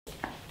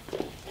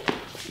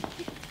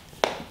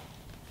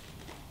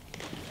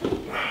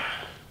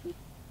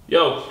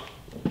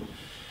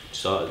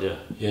started,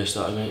 yeah. Yeah,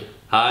 started, mate.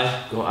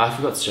 Hi. Go on, I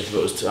forgot to check if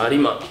it was tidy,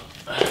 man.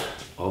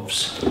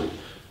 Obs.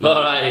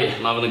 Alright.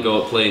 I'm having a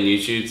go at playing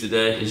YouTube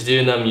today. He's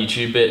doing them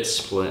YouTube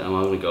bits. I'm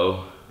having a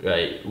go.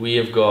 Right, we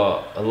have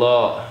got a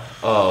lot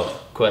of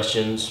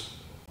questions.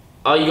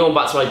 Are you going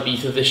back to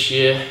Ibiza this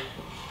year?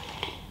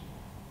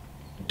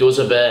 Does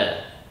a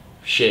bear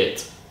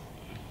shit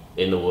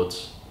in the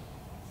woods?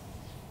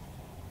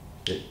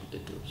 It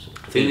does.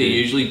 I think they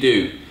usually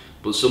do,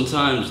 but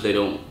sometimes they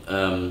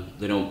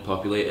don't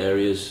populate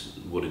areas,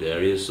 wooded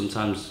areas.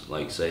 Sometimes,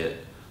 like say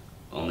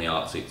on the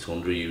Arctic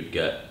tundra, you'd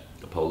get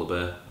a polar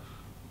bear,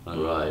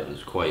 and right,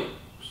 it's quite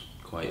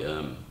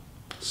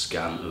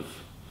scant of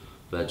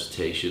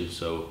vegetation,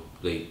 so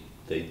they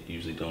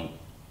usually don't.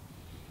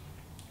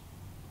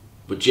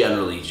 But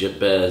generally,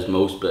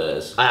 most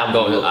bears. I am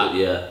going.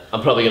 Yeah,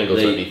 I'm probably gonna go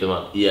to Ibiza,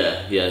 man.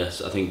 Yeah,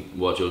 yes. I think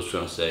what Joe's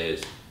trying to say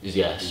is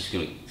yes.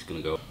 He's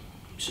gonna go.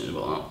 Something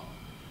about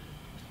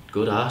that.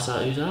 Good ass.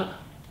 That who's that?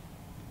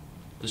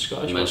 The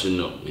Scottish. You mentioned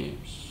not me.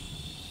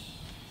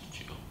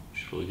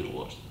 She's probably gonna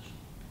watch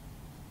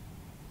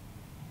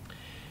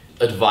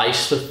this.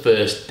 Advice for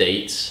first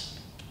dates.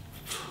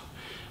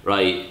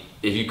 Right.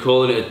 If you're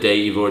calling it a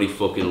date, you've already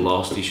fucking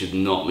lost. You should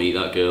not meet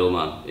that girl,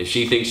 man. If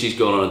she thinks she's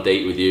going on a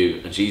date with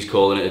you and she's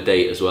calling it a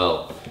date as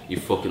well,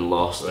 you've fucking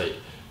lost. Right.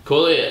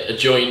 Call it a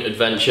joint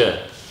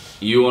adventure.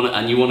 You want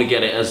to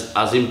get it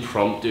as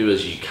impromptu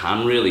as you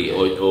can, really,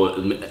 or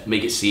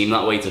make it seem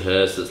that way to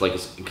her. So it's like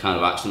a kind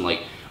of accent,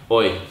 like,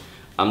 "Oi,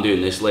 I'm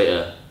doing this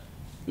later.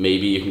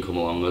 Maybe you can come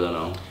along." I don't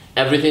know.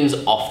 Everything's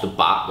off the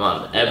bat,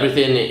 man. Yeah.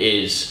 Everything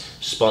is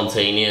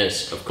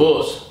spontaneous, of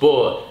course,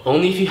 but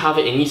only if you have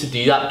it in you to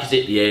do that, because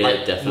it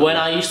definitely. When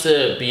I used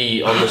to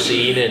be on the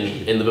scene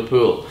in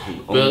Liverpool,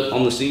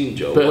 on the scene,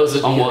 Joe.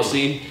 On what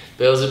scene?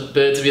 Birds would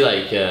be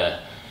like,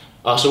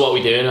 "Oh, so what are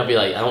we doing?" I'd be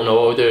like, "I don't know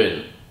what we're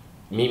doing.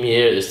 Meet me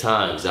here at this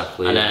time."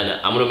 Exactly. And then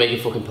I'm gonna make a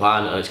fucking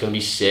plan, and it's gonna be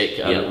sick.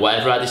 And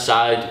whatever I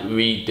decide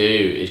we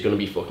do is gonna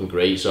be fucking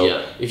great.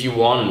 So if you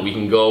want, we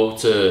can go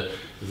to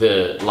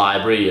the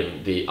library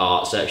and the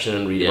art section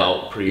and read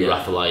about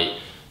pre-Raphaelite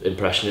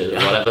impressionism,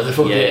 whatever the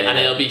fuck and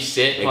it'll be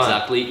sick, man.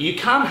 Exactly. You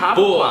can have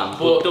a plan,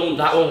 but don't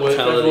that won't work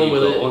for everyone,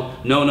 will it?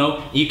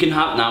 No, you can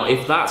have. Now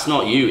if that's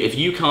not you, if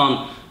you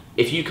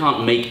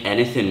can't make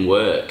anything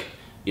work,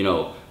 you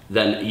know,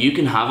 then you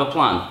can have a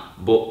plan,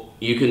 but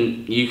you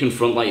can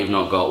front like you've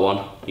not got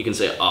one. You can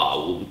say,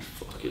 "Oh,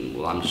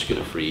 well, I'm just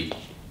gonna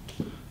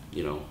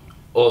you know."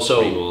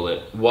 Also,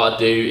 it. what I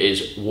do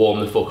is warm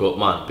the fuck up,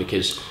 man,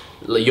 because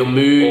like, your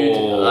mood,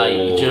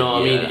 like, do you know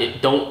what I mean?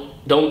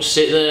 Don't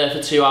sit there for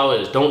 2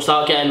 hours. Don't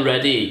start getting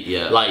ready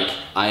like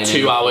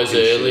 2 hours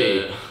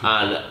early.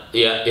 And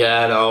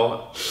I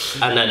know.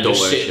 And then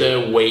just sit there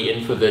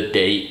waiting for the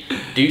date.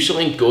 Do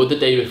something good the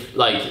day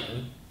like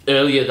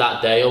earlier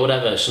that day or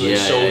whatever. Something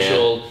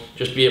social.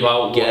 Just be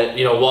about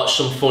watch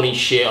some funny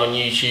shit on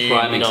YouTube.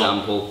 Prime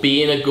example.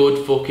 Be in a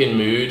good fucking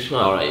mood,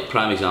 man. Alright,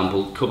 prime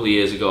example. A couple of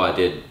years ago I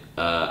did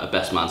a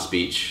best man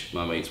speech at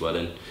my mate's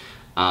wedding,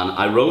 and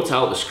I wrote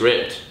out the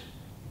script,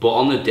 but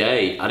on the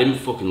day I didn't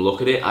fucking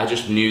look at it. I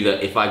just knew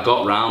that if I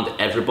got round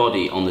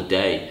everybody on the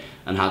day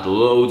and had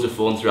loads of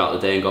fun throughout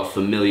the day and got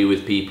familiar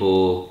with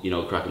people, you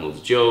know, cracking loads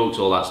of jokes,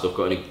 all that stuff,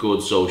 got in a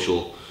good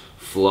social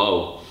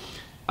flow,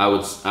 I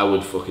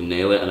would fucking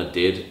nail it, and I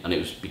did, and it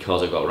was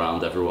because I got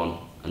around everyone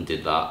and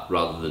did that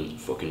rather than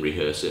fucking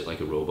rehearse it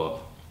like a robot.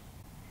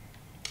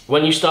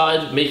 When you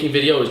started making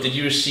videos, did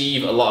you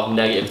receive a lot of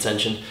negative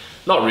attention?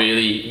 Not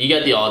really. You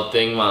get the odd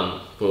thing, man,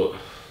 but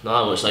not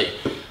that much. Like,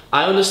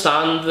 I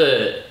understand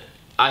that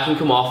I can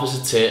come off as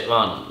a tit,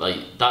 man. Like,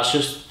 that's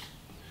just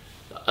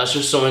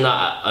something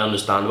that I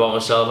understand about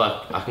myself.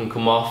 I can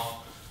come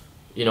off,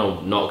 you know,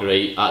 not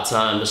great at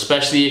times,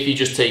 especially if you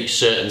just take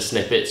certain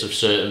snippets of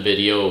certain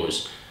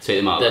videos. Take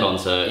them out of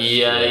context.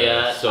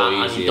 Yeah. So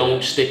and you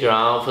don't stick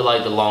around for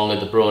like the longer,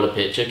 the broader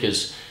picture,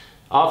 because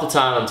half the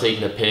time I'm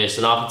taking a piss,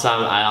 and half the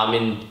time I am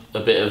in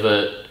a bit of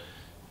a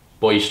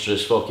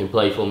boisterous, fucking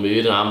playful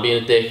mood, and I'm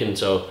being a dick, and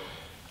so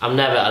I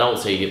don't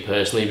take it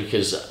personally,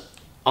 because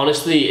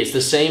honestly, it's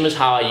the same as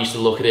how I used to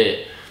look at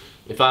it.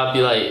 If I'd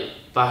be like,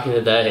 back in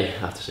the day, I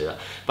have to say that,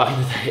 back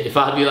in the day, if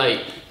I'd be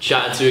like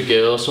chatting to a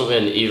girl or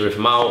something, either if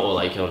I'm out or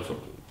like on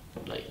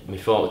like my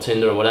phone or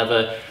Tinder or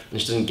whatever, and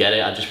she doesn't get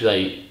it, I'd just be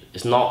like,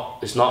 it's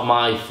not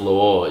my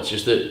flaw, it's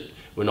just that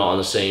we're not on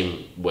the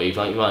same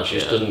wavelength, man. She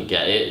just doesn't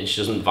get it, and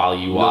she doesn't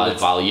value what I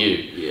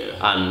value.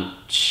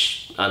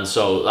 And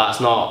so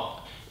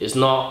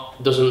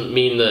doesn't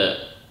mean that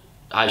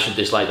I should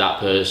dislike that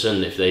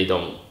person if they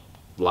don't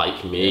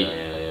like me.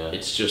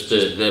 It's just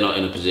that they're not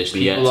in a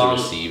position yet to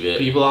receive it.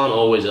 People aren't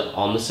always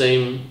on the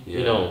same,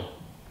 you know.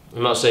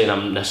 I'm not saying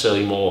I'm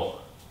necessarily more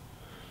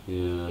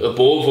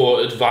above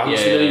or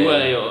advanced in any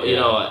way, or, you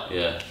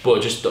know,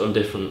 but just on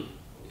different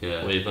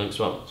wavelengths,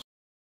 man.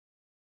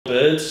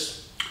 Birds.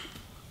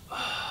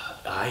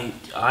 I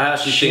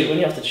actually think when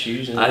you have to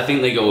choose. I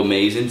think they go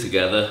amazing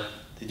together.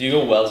 They do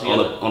go well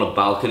together. On a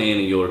balcony in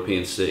a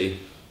European city.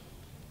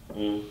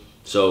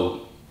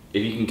 So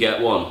if you can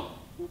get one,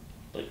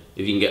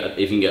 if you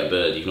can get a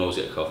bird, you can always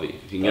get a coffee.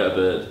 If you can get a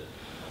bird,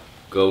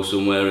 go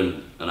somewhere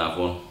and have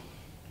one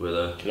with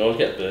her. You can always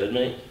get a bird,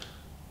 mate.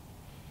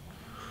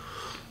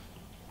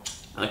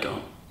 I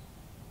can't.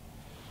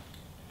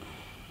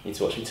 Need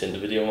to watch my Tinder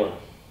video, man.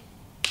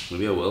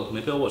 Maybe I will.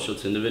 Maybe I'll watch your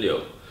Tinder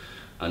video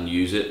and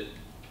use it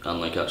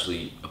and like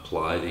actually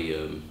apply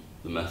the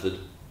method.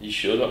 You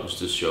should, man. Just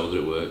to show that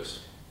it works.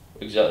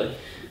 Exactly.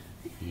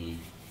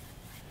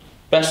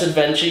 Best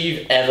adventure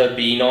you've ever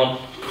been on?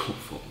 Oh,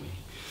 fuck me.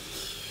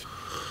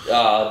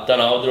 I don't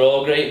know, they're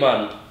all great,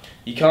 man.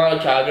 You can't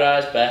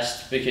categorise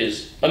best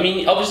because, I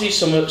mean, obviously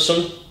some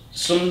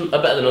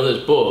are better than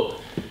others, but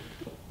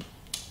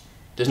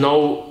there's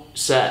no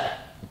set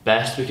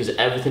best because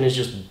everything is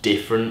just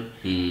different.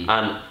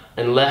 And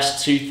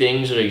unless two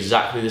things are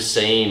exactly the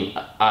same,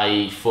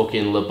 i.e.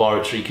 fucking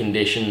laboratory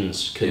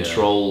conditions,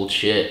 controlled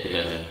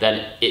shit,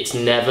 then it's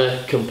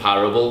never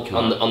comparable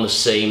on the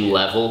same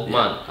level,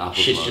 man.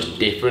 Shit's just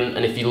different.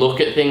 And if you look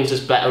at things as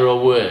better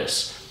or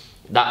worse,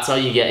 that's how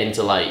you get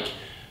into like,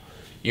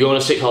 you're on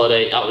a sick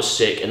holiday, that was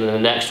sick, and then the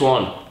next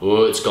one,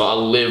 oh, it's got to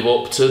live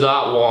up to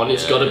that one,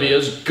 it's got to be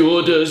as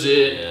good as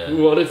it,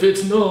 what if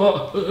it's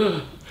not?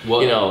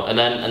 You know, and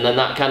then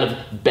that kind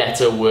of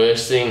better,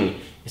 worse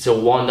thing, it's a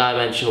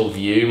one-dimensional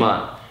view,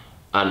 man,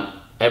 and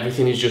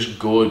everything is just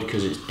good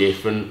because it's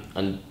different,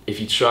 and if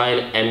you try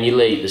and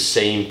emulate the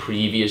same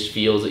previous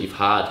feels that you've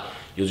had,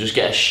 you'll just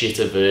get a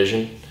shitter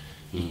version.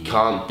 You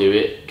can't do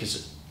it,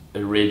 because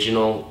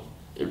original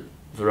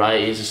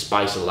variety is a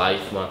spice of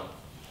life, man.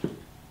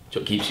 It's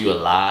what keeps you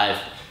alive,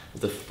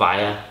 the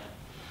fire.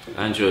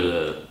 I enjoyed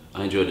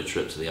a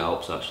trip to the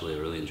Alps, actually. I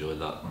really enjoyed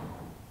that.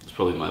 It's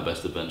probably my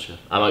best adventure.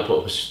 I might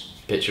put up a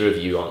picture of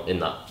you in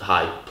that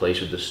high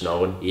place with the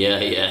snow and yeah,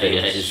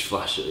 just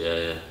flash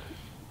it,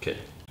 Okay.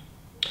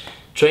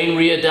 Train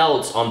rear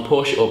delts on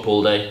push or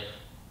pull day?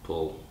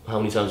 Pull. How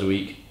many times a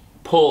week?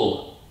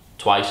 Pull.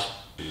 Twice.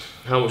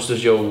 How much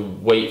does your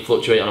weight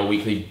fluctuate on a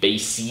weekly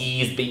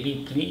basis,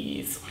 baby,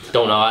 please?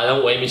 Don't know, I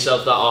don't weigh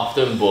myself that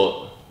often,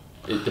 but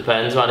it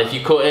depends, man. If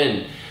you cut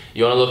in,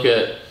 you want to look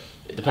at,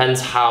 it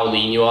depends how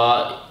lean you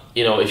are.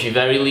 You know, if you're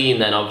very lean,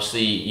 then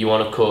obviously you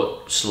want to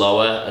cut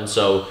slower, and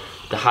so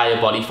the higher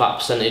body fat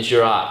percentage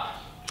you're at,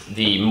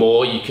 the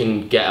more you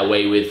can get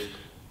away with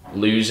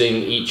losing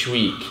each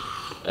week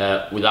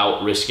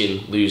without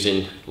risking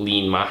losing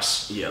lean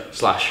mass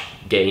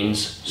 / gains.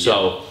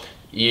 So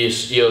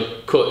your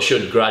cut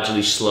should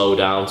gradually slow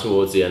down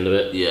towards the end of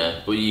it.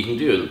 Yeah, but you can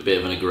do a bit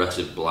of an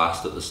aggressive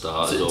blast at the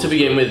start. To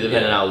begin with,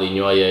 depending on how lean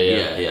you are,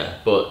 yeah.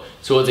 But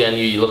towards the end,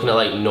 you're looking at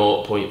like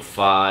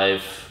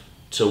 0.5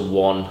 to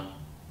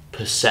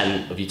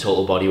 1% of your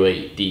total body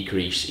weight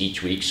decrease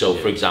each week. So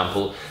for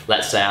example,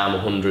 let's say I'm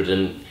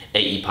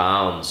 180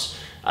 pounds,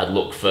 I'd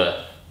look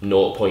for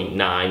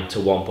 0.9 to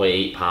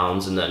 1.8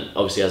 pounds, and then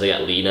obviously as I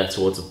get leaner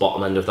towards the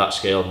bottom end of that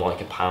scale, more like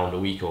a pound a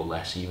week or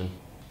less even.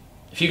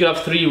 If you could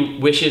have 3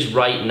 wishes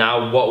right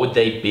now, what would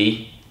they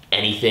be?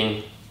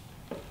 Anything.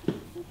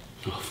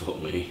 Oh,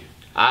 fuck me.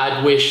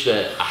 I'd wish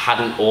that I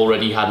hadn't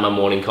already had my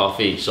morning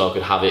coffee so I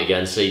could have it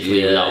again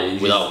safely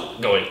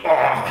without going,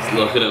 oh.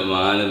 Looking at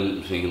mine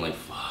and thinking like,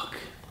 fuck.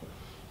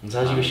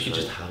 Sometimes you wish you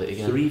could just have it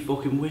again. 3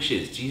 fucking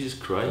wishes, Jesus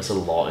Christ. That's a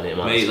lot in it,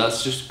 man. Mate,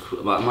 that's just,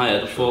 my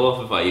head would fall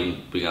off if I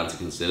even began to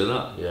consider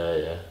that.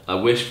 Yeah. I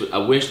wish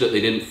that they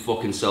didn't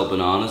fucking sell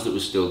bananas that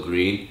was still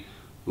green.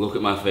 Look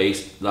at my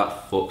face,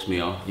 that fucks me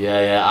off.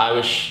 Yeah, I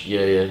wish,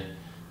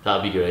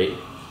 that'd be great.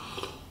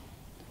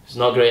 It's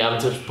not great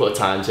having to put a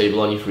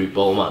timetable on your fruit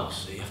bowl, man.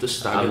 So you have to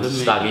stagger them,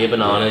 stagger your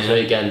bananas,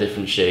 right, getting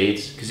different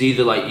shades. Because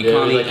either like, you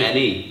can't eat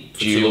any for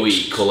 2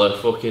 weeks, colour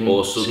fucking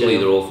or suddenly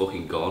they're all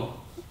fucking gone.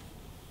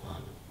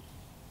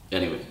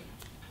 Anyway.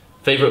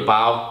 Favourite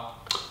bao?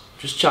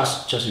 Just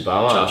chashu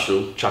bao, man.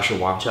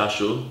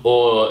 Chashu.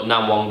 Or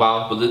nam wong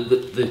bao. But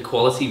the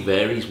quality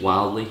varies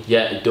wildly.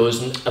 Yeah, it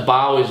does. A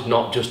bao is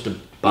not just a bao.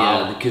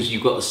 Yeah, because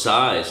you've got the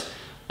size,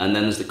 and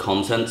then there's the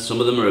content. Some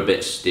of them are a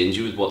bit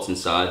stingy with what's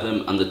inside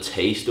them, and the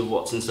taste of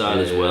what's inside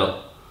as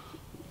well.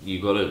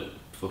 You gotta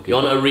fucking... You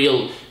want a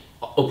real...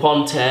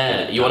 Upon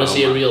tear, you want to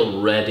see a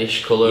real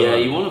reddish colour. Yeah,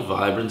 you want a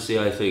vibrancy,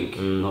 I think,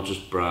 not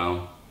just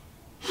brown.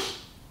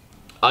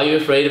 Are you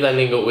afraid of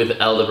ending up with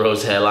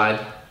Elderbro's hairline?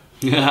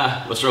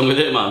 Yeah, what's wrong with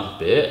it, man?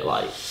 Bit,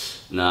 like...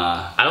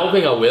 Nah. I don't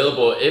think I will,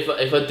 but if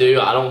I do,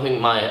 I don't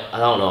think I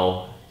don't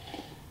know.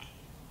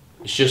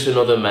 It's just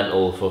another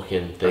mental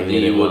fucking thing. I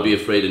think you would be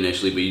afraid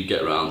initially, but you'd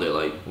get around it,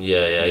 like...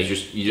 Yeah, you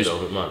just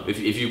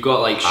if you've got,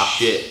 like,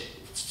 shit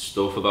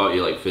stuff about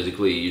you, like,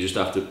 physically, you just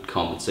have to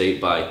compensate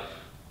by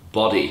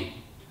body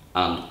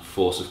and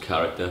force of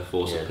character,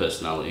 force of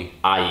personality.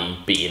 I.e.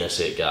 being a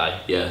sick guy.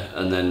 Yeah,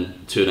 and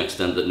then to an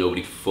extent that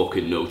nobody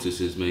fucking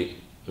notices, mate.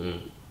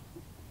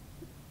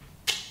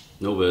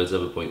 No birds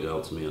ever pointed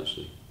out to me,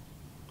 actually.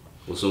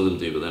 Well, some of them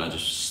do, but then I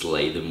just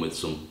slay them with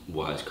some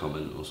wise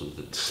comment or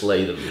something.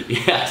 Slay them?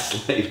 Yeah,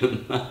 slay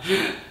them.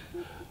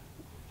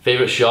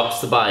 Favourite shops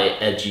to buy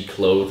edgy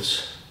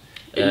clothes?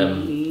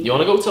 You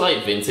want to go to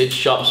like vintage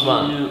shops,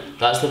 man. Yeah.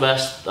 That's the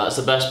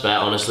best bet,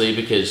 honestly,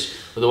 because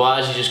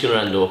otherwise you're just going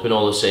to end up in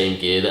all the same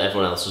gear that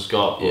everyone else has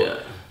got.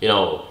 But, you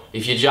know,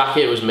 if your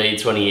jacket was made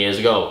 20 years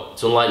ago,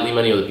 it's unlikely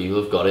many other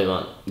people have got it,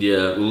 man.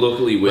 Yeah,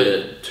 luckily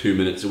we're 2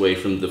 minutes away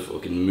from the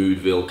fucking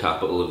Moodville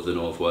capital of the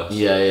Northwest.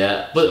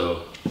 Yeah.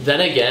 But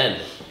then again,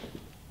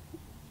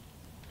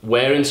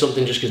 wearing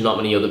something just because not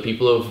many other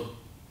people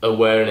are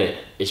wearing it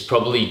is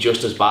probably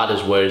just as bad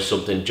as wearing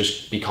something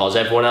just because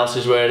everyone else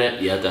is wearing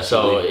it. Yeah, definitely.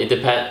 So it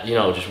depends, you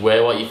know, just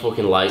wear what you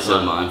fucking like,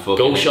 man.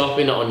 Go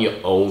shopping on your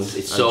own.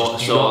 It's so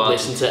not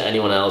listen to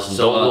anyone else. And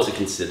so hard to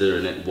consider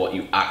in it what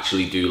you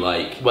actually do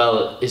like.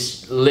 Well,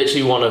 it's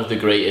literally one of the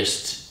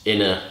greatest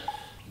inner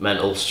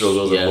mental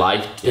struggles of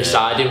life.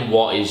 Deciding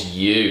what is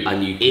you,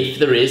 and if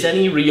there is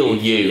any real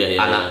and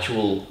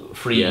actual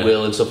free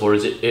will and stuff, or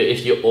is it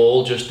if you're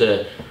all just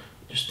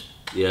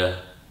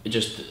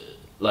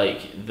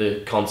like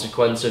the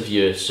consequence of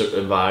your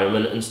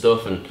environment and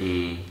stuff, and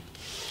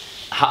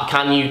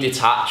can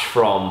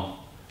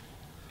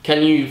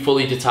you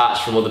fully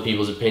detach from other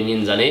people's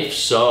opinions, and if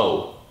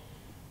so,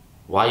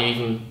 why are you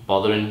even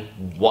bothering?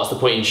 What's the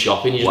point in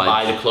shopping? You just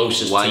buy the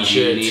closest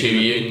t-shirt to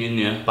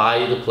you.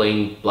 Buy the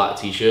plain black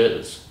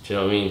t-shirt. Do you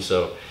know what I mean?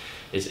 So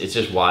it's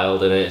just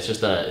wild, and it's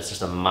just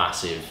a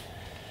massive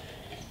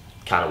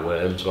can of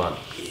worms, man.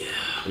 Yeah.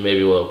 And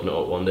maybe we'll open it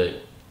up one day.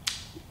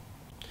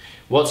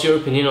 What's your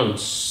opinion on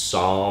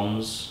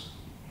Psalms?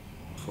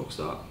 Fuck's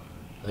that?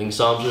 I think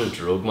Psalms are a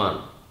drug,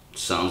 man.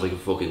 Sounds like a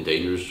fucking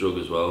dangerous drug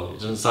as well. It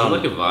doesn't sound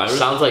like a virus.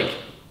 Sounds like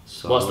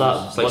what's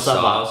that? It's like what's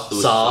SARS. That?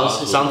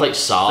 SARS. It sounds like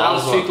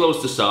SARS. Sounds too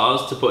close to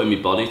SARS to put in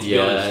my body. To be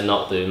honest.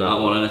 Not doing that. I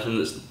don't want anything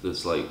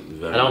that's like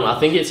very. I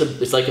think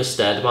it's like a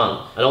stead,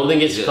 man. I don't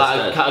think it's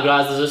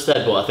categorized as a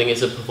stead, but I think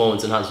it's a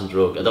performance enhancing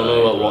drug. I don't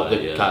know what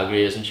the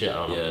category is and shit. I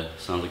don't know. Yeah,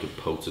 sounds like a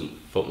potent.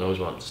 Fuck knows,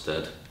 man.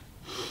 Stead.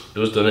 It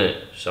does, doesn't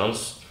it?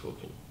 Sounds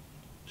fucking.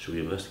 Should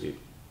we investigate?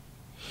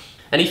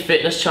 Any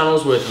fitness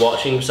channels worth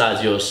watching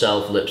besides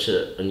yourself,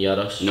 Lipset and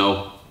Yados?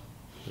 No.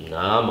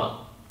 Nah,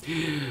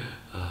 man.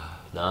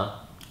 Nah.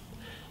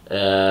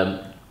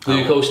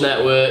 Glucose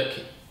Network,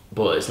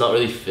 but it's not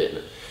really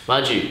fitness.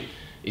 Mind you,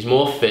 he's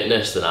more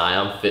fitness than I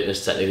am.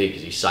 Fitness technically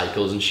because he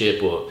cycles and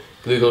shit, but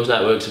Glucose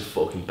Network's a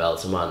fucking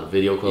belter, man. The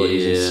video quality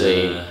is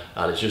insane,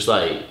 and it's just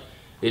like,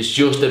 it's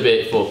just a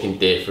bit fucking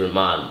different,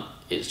 man.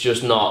 It's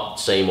just not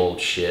same old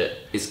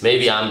shit.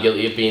 Maybe I'm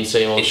guilty of being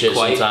same old shit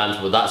sometimes,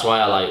 but that's why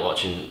I like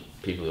watching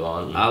people who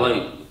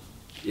aren't.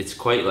 It's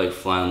quite like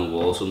fly on the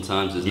wall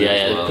sometimes, isn't it?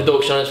 Yeah, the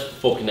production is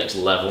fucking next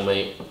level,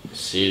 mate.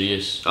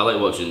 Serious. I like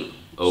watching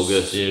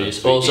Ogre.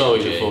 Serious. Also,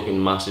 he's a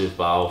fucking massive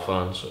Bow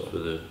fan, so.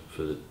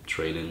 For the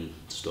training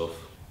stuff.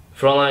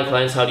 For online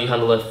clients, how do you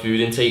handle their food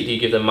intake? Do you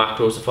give them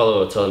macros to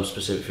follow or tell them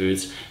specific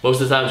foods?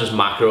 Most of the time, just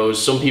macros.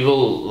 Some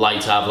people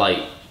like to have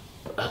like.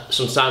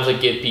 Sometimes I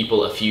give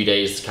people a few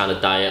days to kind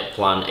of diet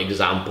plan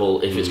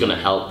example if it's going to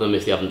help them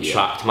if they haven't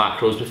tracked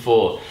macros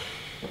before.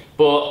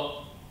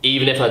 But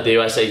even if I do,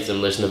 I say to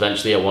them, listen,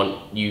 eventually I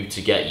want you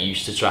to get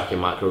used to tracking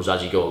macros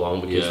as you go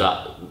along, because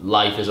that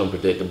life is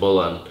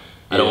unpredictable, and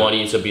I don't want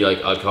you to be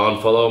like, I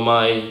can't follow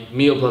my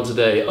meal plan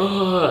today,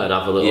 and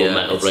have a little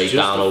mental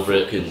breakdown over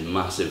it. It's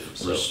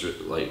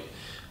massive like,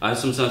 I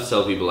sometimes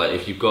tell people, like,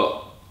 if you've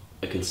got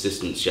a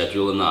consistent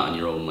schedule and that, and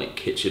your own like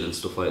kitchen and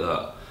stuff like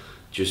that,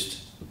 just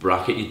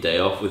bracket your day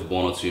off with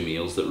 1 or 2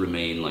 meals that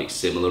remain like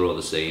similar or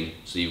the same,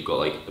 so you've got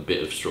like a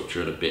bit of structure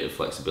and a bit of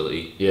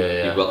flexibility.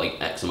 You've got like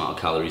X amount of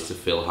calories to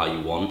fill how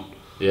you want.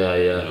 You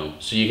know?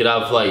 So you could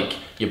have like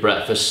your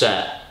breakfast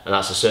set, and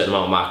that's a certain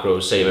amount of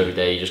macros, same every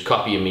day. You just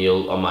copy your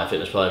meal on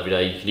MyFitnessPal every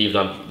day. You can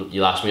even have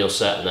your last meal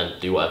set and then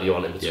do whatever you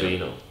want in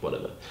between or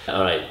whatever.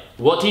 Alright,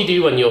 what do you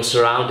do when you're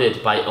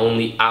surrounded by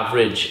only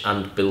average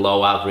and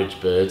below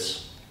average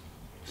birds?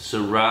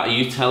 Are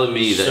you telling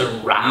me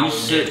that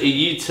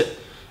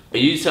Are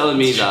you telling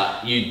me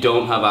that you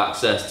don't have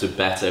access to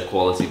better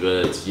quality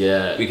birds?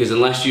 Yeah. Because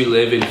unless you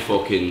live in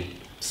fucking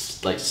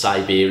like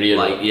Siberia,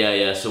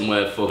 like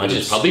somewhere fucking. Man,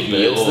 there's probably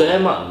birds there,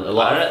 man. A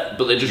lot,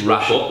 but they just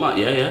wrap up, man.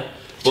 Yeah.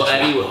 But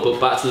anyway, but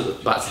back to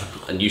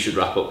and you should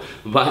wrap up.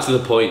 Back to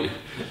the point.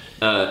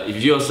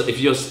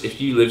 If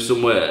you live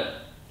somewhere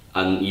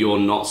and you're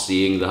not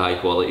seeing the high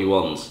quality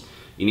ones,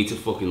 you need to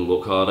fucking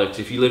look harder. Because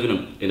if you live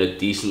in a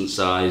decent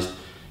sized,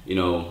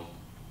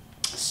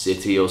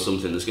 city or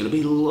something, there's going to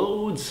be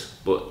loads.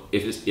 But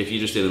if you're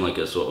just in like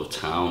a sort of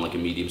town, like a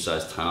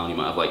medium-sized town, you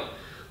might have like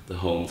the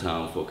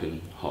hometown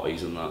fucking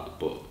hotties and that.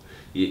 But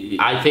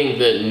I think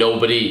that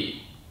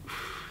nobody,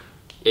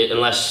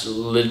 unless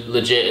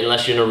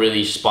you're in a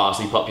really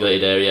sparsely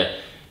populated area,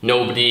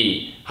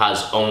 nobody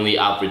has only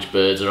average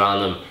birds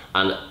around them.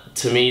 And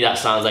to me that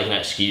sounds like an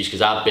excuse,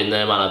 because I've been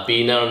there, man. I've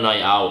been there on a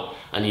night out,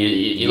 and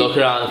you look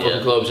around the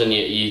fucking clubs, and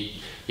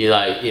you're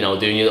like,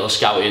 doing your little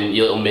scouting,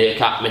 your little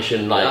meerkat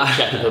mission, like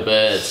checking for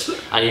birds,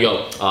 and you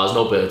go, oh, there's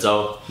no birds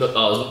out.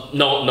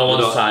 No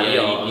one's tidy.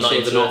 I'm not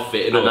even not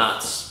fit enough. And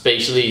that's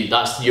basically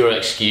your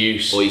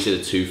excuse. Or you said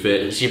it's too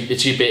fit. It's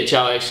your bitch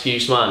out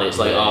excuse, man. It's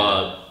like,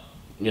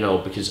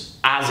 because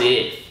as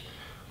if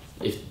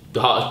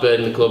the hottest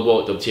bird in the club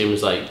walked up to you and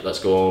was like, let's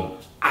go home,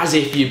 as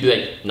if you'd be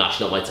like, nah,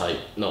 she's not my type.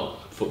 No,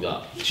 fuck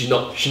that. She's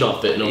not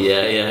fit enough.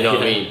 Yeah. You know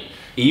what I mean?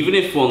 Even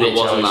if one that bitch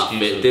wasn't out that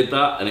excuse fit did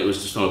that, and it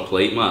was just on a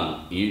plate,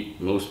 man,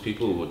 most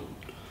people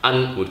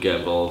would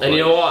get involved. And like,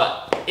 you know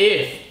what?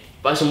 If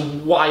by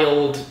some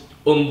wild,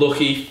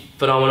 unlucky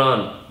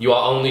phenomenon you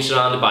are only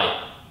surrounded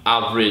by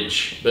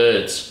average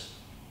birds,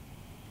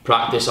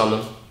 practice on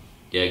them.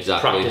 yeah,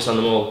 exactly. Practice on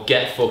them all.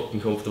 Get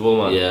fucking comfortable,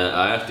 man. Yeah,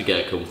 I have to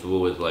get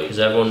comfortable with like. Because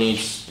everyone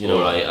needs, you know,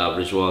 alright,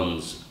 average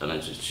ones, and I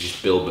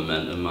just build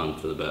momentum, man,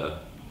 for the better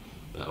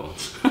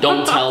ones.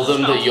 Don't tell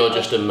them that you're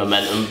just a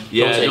momentum.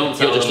 Yeah, don't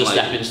say tell you're just them, a like,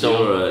 stepping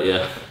stone.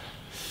 yeah.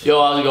 Yo,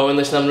 how's it going?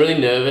 Listen, I'm really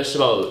nervous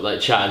about like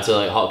chatting to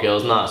like hot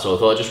girls and that, so I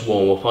thought I'd just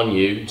warm up on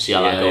you, see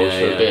how that goes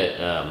for a bit.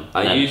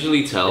 I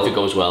usually tell. If it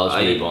goes well, it's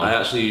move on. I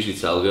actually usually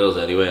tell girls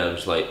anyway. I'm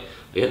just like,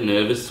 I get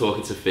nervous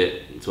talking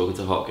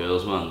to hot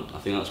girls, man. I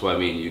think that's why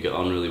me and you get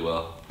on really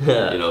well. You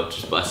know,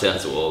 just I say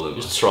that to all of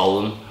them. Just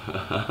troll them.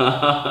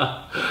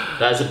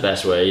 That's the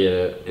best way,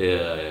 yeah.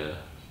 Yeah.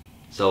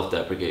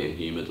 Self-deprecating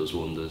humour does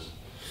wonders.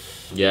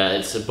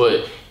 Yeah,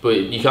 but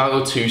you can't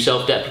go too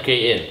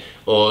self-deprecating,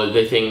 or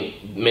they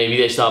think maybe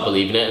they start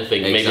believing it and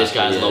think maybe this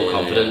guy's low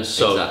confidence.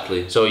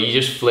 So you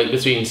just flick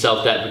between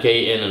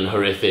self-deprecating and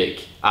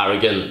horrific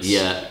arrogance.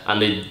 Yeah.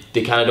 And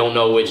they kind of don't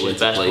know which is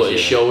best, but it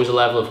shows a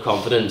level of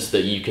confidence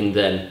that you can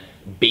then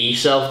be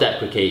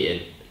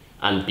self-deprecating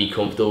and be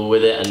comfortable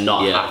with it and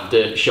not have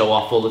to show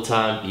off all the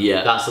time.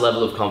 Yeah. That's the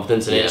level of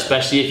confidence in it,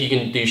 especially if you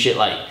can do shit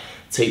like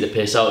take the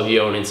piss out of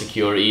your own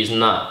insecurities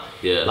and that.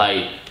 Yeah.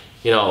 Like,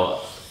 you know,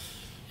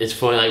 it's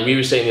funny, like we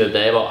were saying the other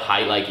day about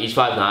height, like he's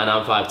 5'9",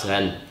 I'm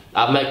 5'10".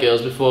 I've met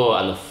girls before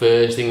and the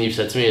first thing you've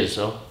said to me is,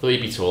 oh, I thought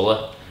you'd be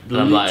taller. And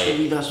I'm like, yo!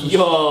 You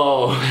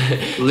know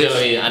what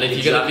I mean? And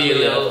if you're gonna be a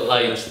little,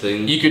 like,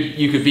 you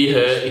could be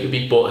hurt, you could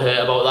be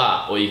butthurt about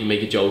that, or you can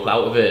make a joke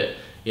out of it,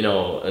 you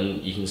know,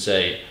 and you can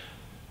say,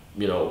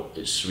 you know,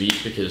 it's sweet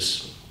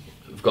because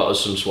we've got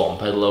us some swan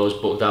pedalos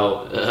booked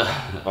out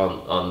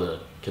on the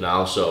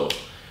canal, so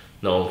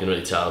no one can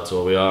really tell how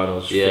tall we are.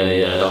 And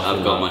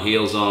I've got my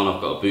heels on,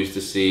 I've got a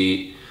booster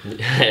seat. You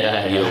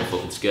don't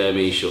fucking scare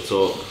me, shut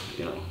up.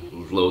 You know,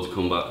 with loads of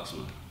comebacks,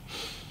 man.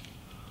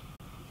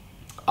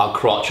 Our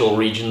crotchal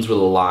regions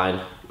will align.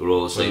 We're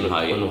all the same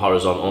height. And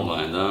horizontal.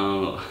 Lying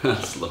down.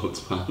 That's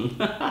loads, man.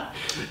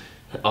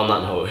 On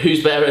that note,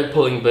 who's better at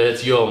pulling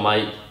birds, you or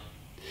Mike?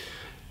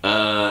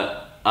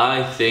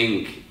 I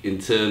think in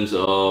terms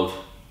of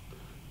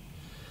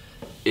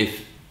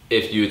if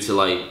you were to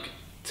like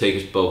take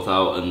us both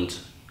out and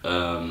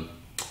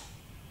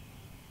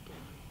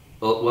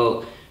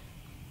well,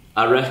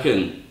 I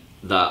reckon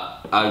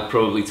that I'd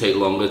probably take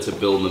longer to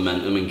build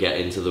momentum and get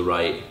into the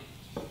right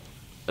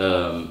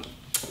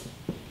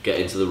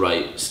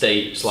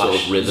state sort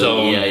of rhythm.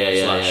 Zone,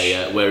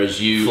 yeah.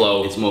 Whereas you,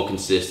 flow. It's more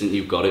consistent.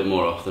 You've got it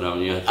more often,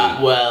 haven't you? I think.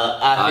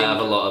 I have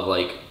a lot of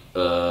like.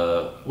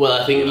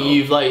 I think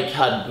you've like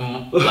had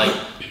like.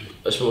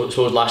 I suppose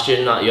last year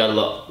and that you had a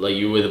lot, like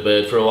you were with a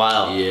bird for a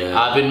while. Yeah.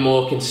 I've been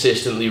more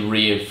consistently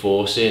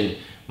reinforcing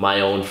my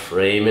own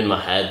frame in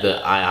my head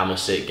that I am a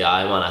sick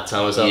guy, man. I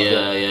tell myself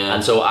that.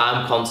 And so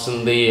I'm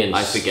constantly in,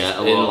 I forget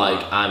a in lot, like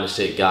man. I'm a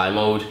sick guy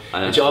mode,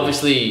 which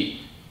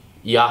obviously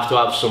you have to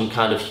have some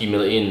kind of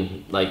humility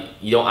and like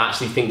you don't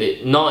actually think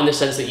that, not in the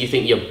sense that you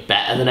think you're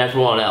better than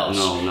everyone else.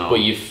 No. But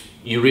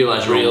you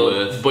realise your own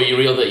worth. But you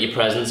realise that your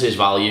presence is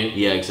value.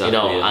 Yeah, exactly.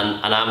 You know,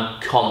 and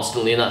I'm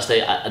constantly in that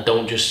state. I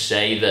don't just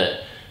say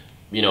that,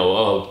 you know,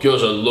 oh,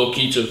 girls are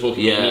lucky to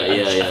fucking meet.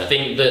 I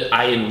think that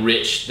I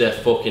enrich their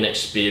fucking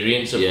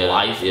experience of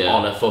life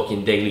on a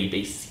fucking daily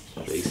basis.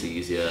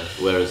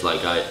 Whereas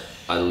like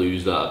I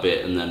lose that a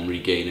bit and then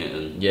regain it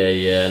and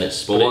and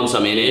it's. But once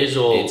I'm in it, is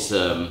all it's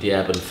the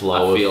ebb and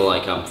flow. I feel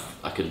like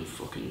I can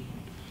fucking.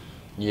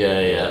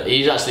 Yeah.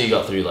 He's actually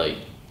got through like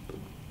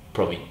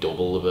probably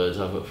double the birds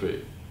I've got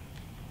through.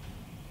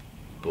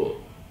 But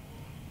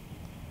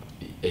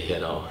you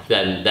know,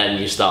 then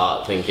you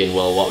start thinking,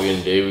 well, what we're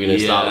gonna do? We're gonna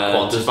start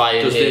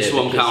quantifying. Does this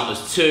one count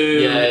as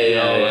 2?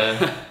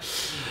 Yeah.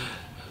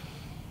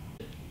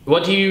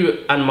 What do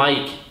you and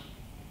Mike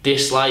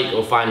dislike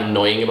or find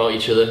annoying about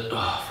each other?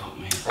 Oh fuck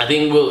me. I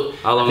think we'll.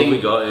 How long have we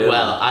got here?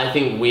 Well, I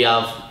think we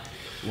have.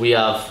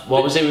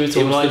 What was it we were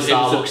talking about in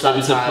Starbucks that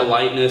time? time? The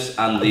politeness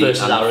and the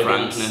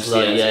frankness.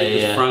 Like,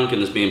 There's frank and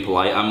there's being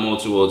polite. I'm more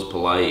towards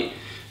polite.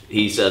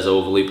 He says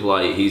overly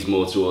polite. He's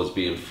more towards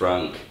being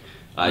frank.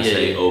 I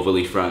say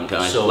overly frank.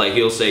 And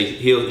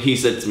he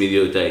said to me the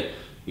other day,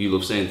 "You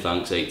love saying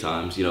thanks 8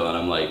 times," you know, and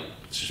I'm like.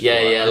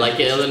 Like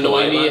it'll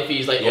annoy me if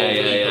he's like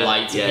overly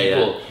polite to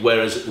people.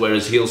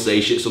 Whereas he'll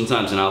say shit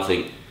sometimes and I'll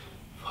think,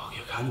 fuck,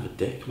 you're kind of a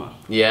dick, man.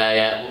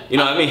 Yeah. You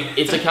know what I mean?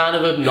 It's a kind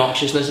of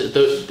obnoxiousness.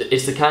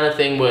 It's the kind of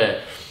thing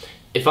where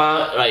if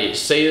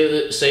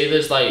say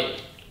there's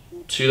like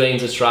 2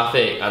 lanes of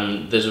traffic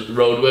and there's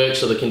roadwork,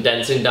 so they're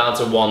condensing down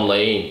to 1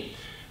 lane.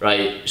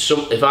 Right,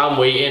 if I'm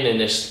waiting in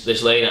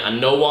this lane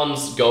and no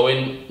one's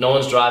driving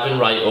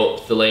right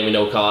up the lane with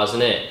no cars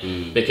in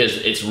it because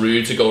it's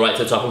rude to go right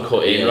to the top and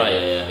cut in, right?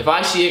 If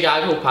I see a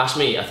guy go past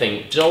me, I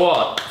think, do you know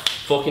what?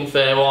 Fucking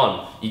fair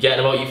one. You're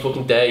getting about your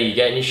fucking day, you're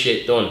getting your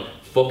shit done.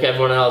 fuck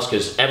everyone else,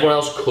 because everyone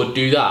else could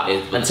do that,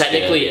 and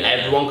technically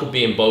everyone could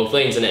be in both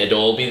lanes and it'd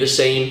all be the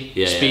same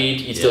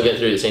speed. You'd still get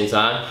through at the same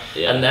time.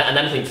 And then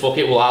I think, fuck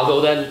it, well, I'll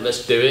go then,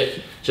 let's do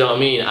it. Do you know what I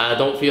mean? And I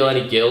don't feel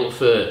any guilt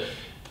for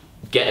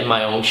getting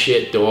my own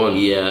shit done.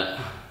 Yeah.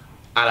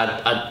 And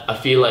I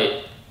feel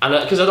like,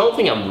 and because I don't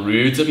think I'm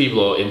rude to people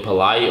or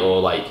impolite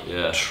or like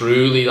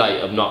truly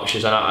like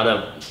obnoxious, and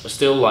I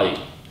still like,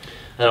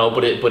 I know,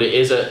 but it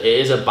is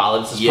a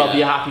balance. It's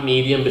probably a happy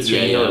medium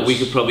between us. We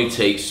could probably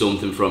take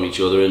something from each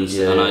other, and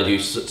I do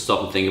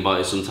stop and think about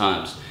it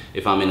sometimes.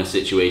 If I'm in a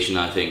situation,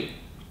 I think,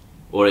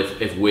 or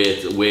if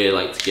we're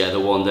like together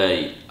one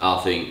day, I'll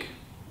think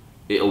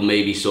it'll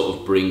maybe sort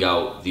of bring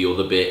out the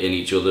other bit in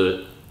each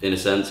other. In a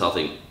sense, I'll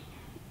think,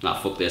 nah,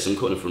 fuck this, I'm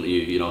cutting in front of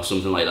you, you know,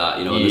 something like that,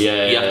 you know. And you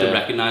have to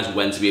recognise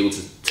when to be able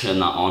to turn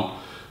that on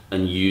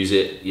and use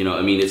it, you know what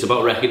I mean? It's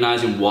about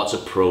recognising what's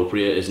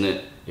appropriate, isn't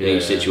it, in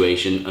each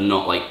situation, and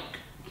not like,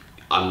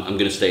 I'm going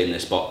to stay in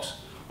this box,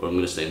 or I'm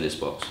going to stay in this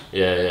box.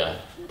 Yeah,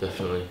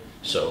 definitely.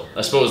 So,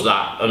 I suppose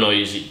that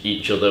annoys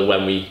each other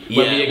when we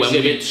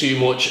exhibit too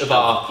much of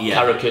our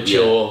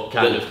caricature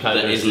kind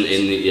of isn't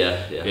in the,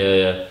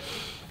 yeah.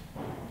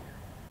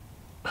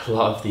 A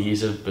lot of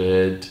these are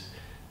bird.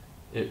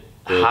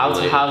 How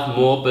to have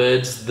more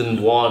birds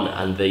than one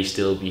and they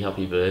still be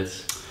happy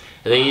birds.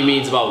 I think he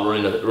means about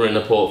running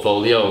a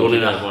portfolio and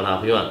keeping everyone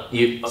happy, man.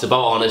 It's about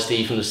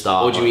honesty from the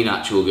start. What do you mean,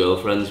 actual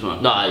girlfriends,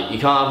 man? No, you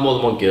can't have more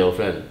than one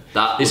girlfriend.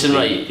 Listen,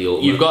 right,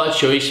 you've got a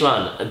choice,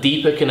 man. A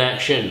deeper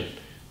connection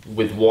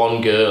with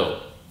one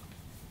girl,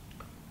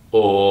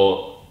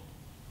 or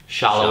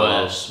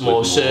shallower,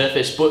 more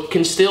surface, but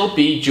can still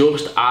be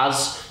just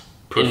as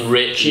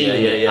enriching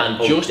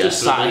and just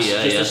as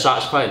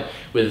satisfying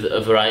with a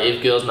variety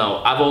of girls.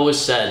 Now, I've always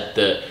said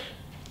that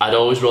I'd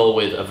always roll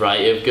with a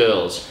variety of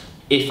girls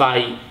if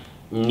I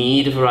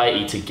need a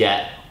variety to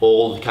get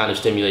all the kind of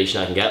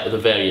stimulation I can get with the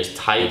various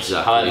types.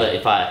 However,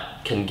 if I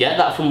can get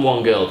that from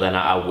one girl, then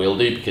I will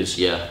do, because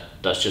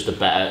that's just a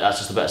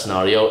better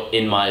scenario,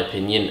 in my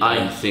opinion.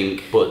 I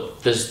think.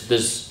 But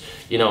there's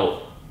you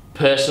know,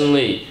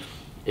 personally,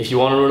 if you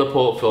want to run a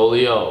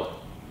portfolio,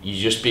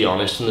 you just be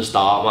honest from the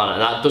start, man.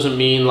 And that doesn't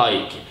mean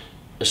like,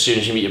 as soon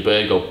as you meet a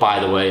bird, go, by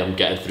the way, I'm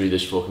getting through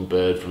this fucking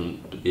bird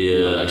from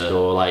next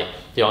door, like,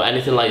 you know,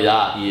 anything like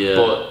that.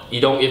 But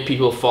you don't give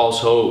people false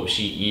hopes.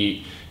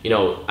 You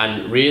know,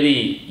 and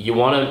really, you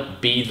want to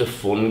be the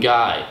fun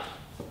guy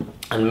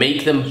and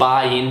make them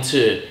buy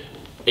into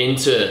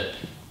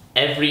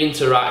every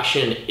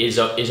interaction is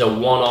a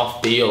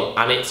one-off deal,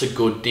 and it's a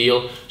good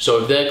deal.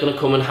 So if they're gonna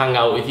come and hang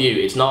out with you,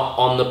 it's not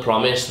on the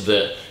promise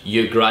that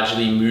you're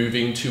gradually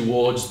moving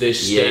towards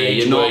this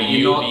stage you're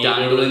where not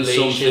dangling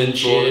something,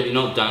 you're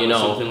not dangling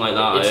something like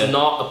that. It's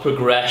not a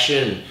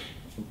progression.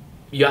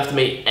 You have to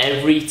make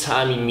every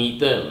time you meet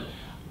them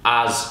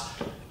as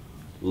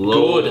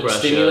good,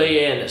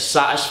 stimulating,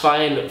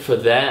 satisfying for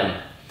them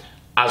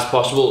as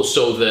possible,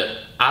 so that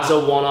as a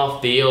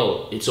one-off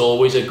deal, it's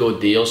always a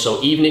good deal.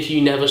 So even if you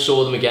never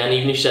saw them again,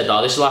 even if you said,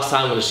 oh, this is the last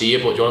time I'm going to see you,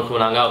 but do you want to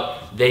come and hang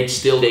out? They'd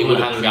still come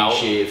and hang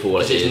out.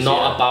 Because it's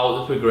not about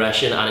the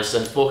progression, and it's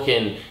a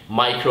fucking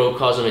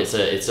microcosm. It's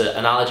an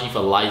analogy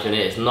for life,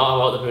 innit? It's not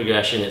about the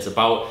progression. It's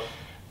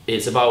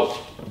about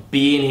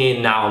being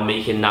here now and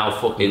making now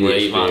fucking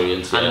great,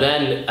 man.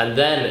 And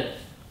then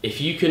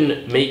if you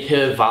can make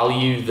her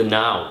value the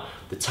now,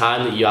 the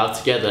time that you have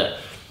together,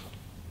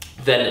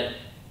 then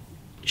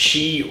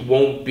she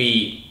won't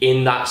be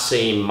in that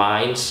same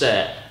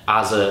mindset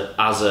as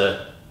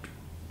a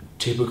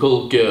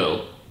typical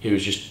girl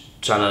who's just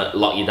trying to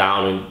lock you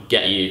down and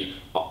get you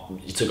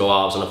to go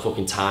out on a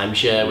fucking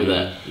timeshare with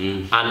her.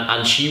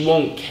 And she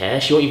won't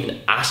care. She won't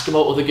even ask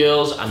about other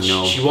girls, and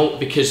she won't,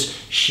 because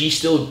she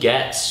still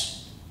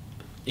gets,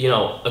 you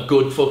know, a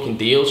good fucking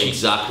deal.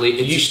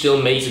 You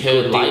still make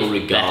her life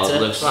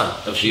regardless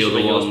of the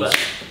other ones,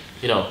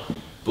 you know.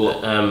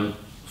 But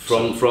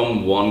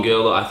from one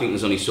girl, I think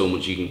there's only so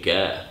much you can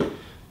get,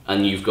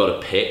 and you've got to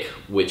pick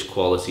which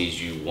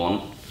qualities you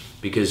want,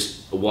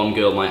 because one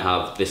girl might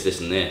have this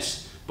and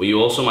this, but you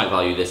also might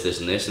value this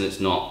and this, and it's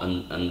not,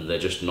 and they're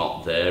just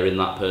not there in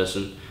that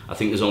person. I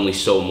think there's only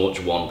so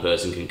much one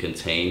person can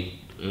contain,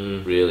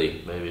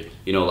 really. Maybe.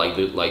 You know, like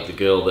the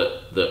girl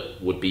that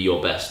would be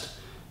your best,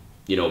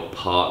 you know,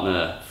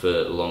 partner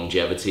for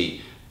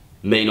longevity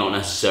may not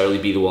necessarily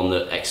be the one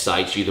that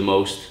excites you the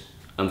most,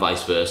 and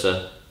vice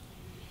versa.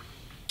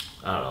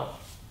 I don't know.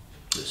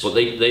 But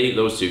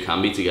those two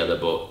can be together,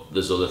 but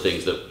there's other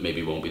things that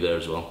maybe won't be there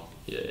as well.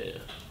 Yeah.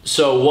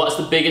 So what's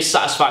the biggest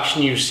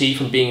satisfaction you receive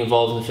from being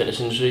involved in the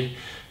fitness industry?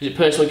 Is it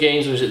personal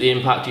gains, or is it the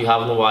impact you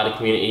have on the wider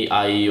community,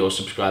 i.e. your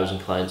subscribers and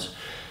clients?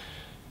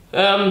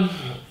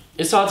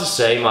 It's hard to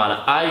say, man.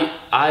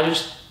 I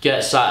just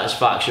get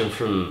satisfaction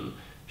from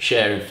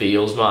sharing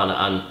feels, man.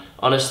 And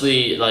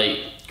honestly, like,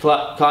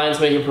 clients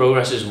making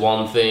progress is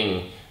one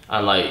thing,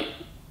 and like,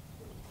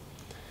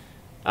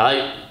 I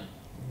like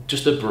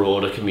just a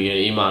broader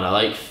community, man. I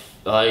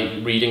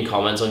like reading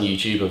comments on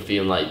YouTube and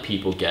feeling like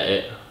people get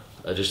it.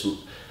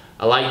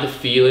 I like the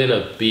feeling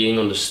of being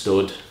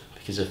understood,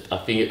 because I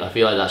feel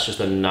like that's just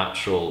a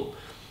natural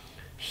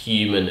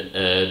human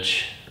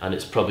urge, and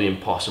it's probably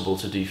impossible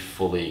to do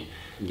fully.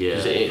 Yeah.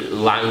 'Cause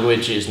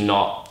language is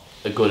not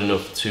a good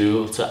enough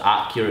tool to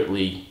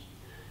accurately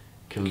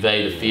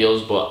convey the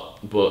feels,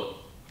 but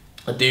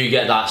I do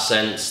get that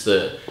sense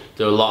that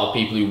there are a lot of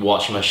people who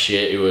watch my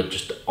shit who are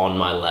just on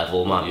my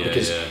level, man.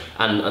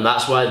 And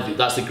that's why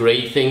that's the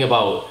great thing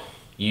about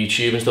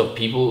YouTube and stuff.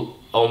 People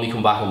only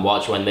come back and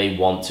watch when they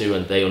want to,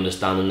 and they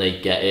understand and they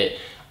get it,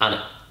 and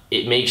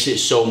it makes it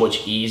so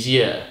much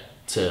easier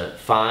to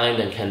find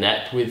and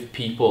connect with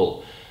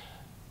people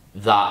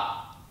that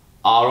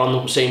are on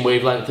the same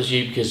wavelength as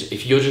you. Because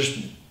if you're just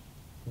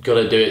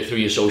gonna do it through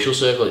your social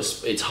circle,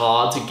 it's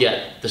hard to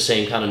get the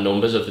same kind of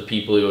numbers of the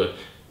people who are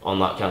on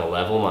that kind of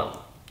level, man.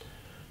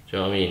 Do you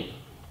know what I mean?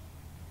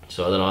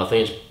 So I don't know, I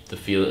think it's the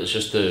feel, it's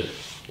just the,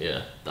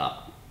 that.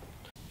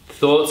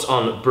 Thoughts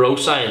on Bro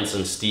Science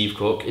and Steve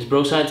Cook? Is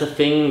Bro Science a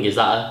thing? Is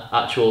that an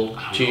actual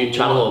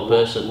channel or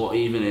person? What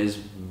even is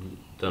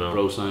Don't know.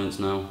 Bro Science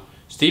now?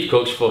 Steve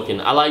Cook's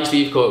fucking, I like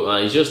Steve Cook,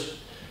 man. He's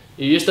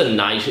just a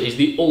nice, he's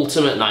the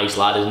ultimate nice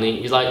lad, isn't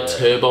he? He's like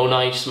turbo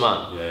nice,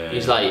 man.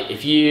 He's like,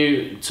 if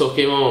you took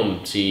him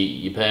home to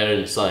your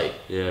parents, like,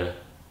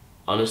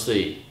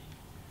 honestly,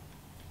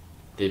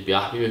 they'd be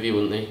happy with you,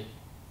 wouldn't they?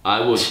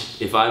 I would,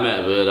 if I met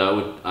a bird,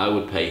 I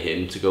would pay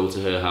him to go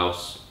to her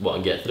house. What,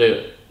 and get through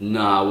it?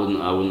 No, I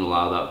wouldn't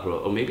allow that, bro.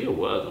 Or maybe I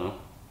would, I don't know.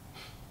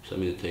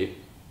 Send me the tape.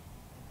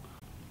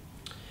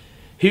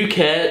 Who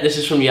cares, this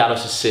is from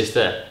Yaros'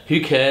 sister,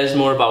 who cares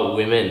more about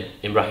women,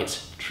 in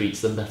brackets,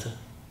 treats them better?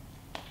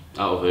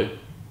 Out of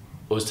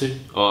who? Us two?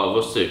 Oh,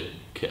 us two.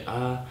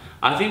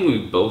 I think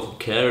we both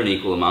care an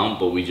equal amount,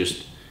 but we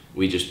just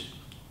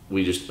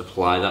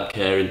apply that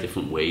care in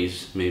different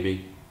ways,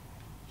 maybe.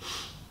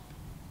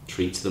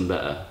 Treats them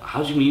better.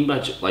 How do you mean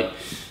by like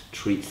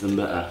treats them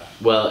better?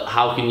 Well,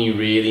 how can you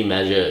really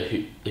measure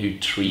who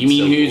treats? You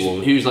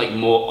mean who's like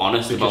more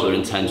honest about their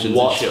intentions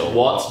and shit? Or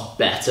what's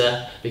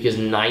better? Because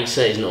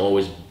nicer isn't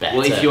always better.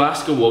 Well, if you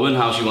ask a woman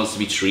how she wants to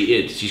be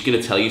treated, she's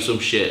gonna tell you some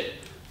shit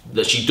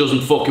that she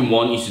doesn't fucking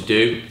want you to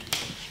do.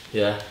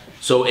 Yeah.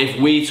 So if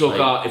we took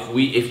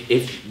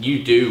if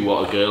you do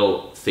what a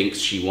girl thinks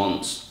she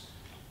wants,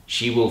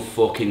 she will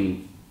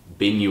fucking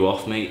bin you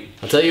off, mate.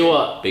 I'll tell you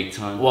what, big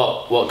time.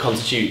 What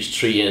constitutes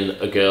treating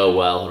a girl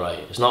well, right?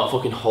 It's not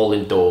fucking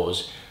holding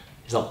doors.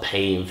 It's not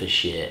paying for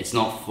shit. It's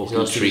not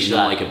fucking treating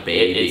them like a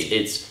baby.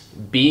 It's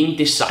being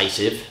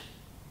decisive,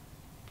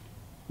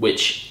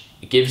 which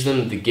gives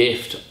them the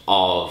gift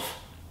of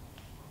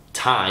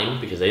time,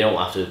 because they don't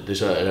have to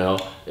decide, you know,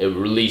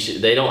 release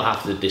it. They don't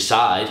have to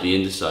decide.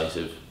 Being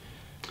decisive.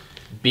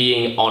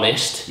 Being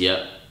honest.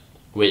 Yeah.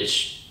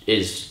 Which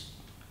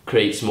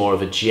creates more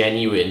of a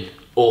genuine,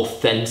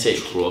 authentic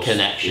trust,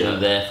 connection,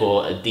 and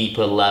therefore a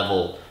deeper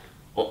level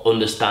of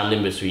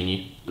understanding between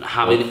you. And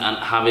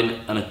having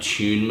an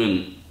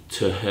attunement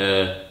to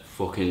her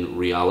fucking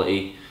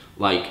reality.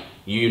 Like,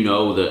 you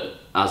know that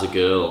as a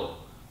girl,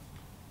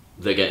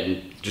 they're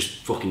getting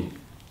just fucking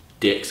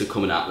dicks are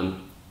coming at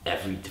them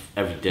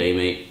every day,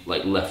 mate.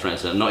 Like left, right,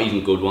 center. Not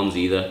even good ones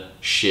either.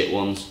 Shit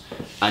ones.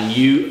 And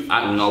you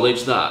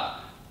acknowledge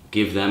that,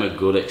 give them a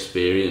good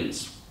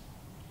experience,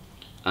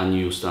 and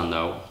you'll stand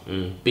out.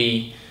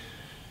 Be,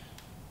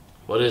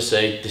 what did I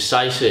say?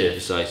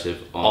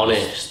 Decisive,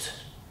 honest.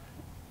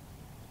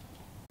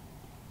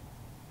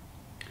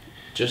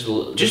 Just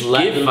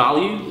give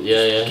value.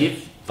 Yeah. Give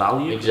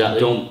value. Exactly.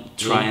 Don't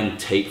try and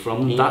take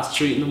from them. That's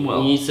treating them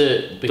well. You need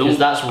to, because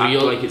that's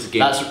real. Like it's a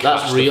game.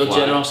 That's real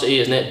generosity,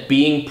 isn't it?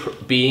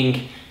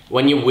 Being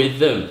when you're with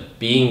them,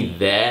 being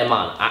there,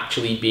 man.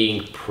 Actually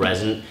being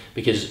present,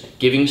 because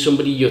giving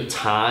somebody your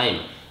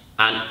time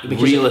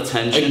and real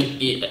attention.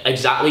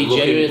 Exactly,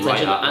 genuine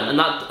attention, and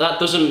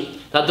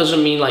that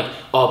doesn't mean like,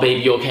 oh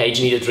baby, you okay?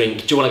 Do you need a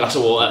drink? Do you want a glass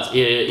of water?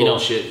 You know,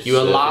 you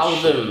allow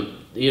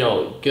them. You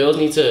know, girls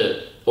need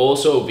to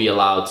also be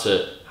allowed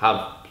to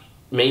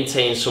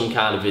maintain some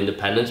kind of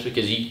independence,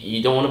 because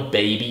you don't want to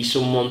baby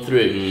someone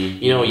through.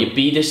 You know, you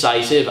be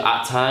decisive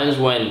at times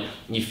when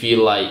you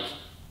feel like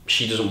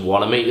she doesn't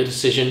want to make the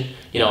decision,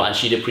 you know, and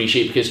she'd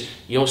appreciate, because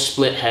you don't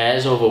split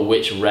hairs over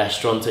which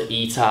restaurant to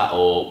eat at,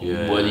 or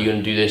whether you're going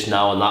to do this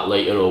now and that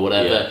later or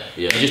whatever.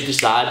 You just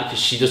decide, because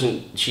she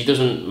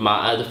doesn't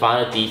matter. The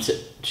finer detail,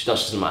 she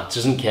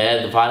doesn't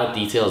care. The finer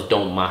details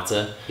don't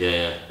matter.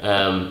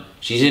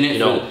 She's in it, you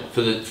know,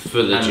 for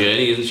the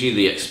journey, isn't she?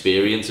 The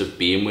experience of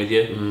being with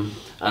you.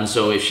 And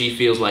so if she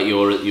feels like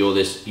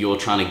you're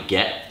trying to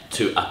get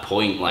to a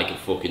point, like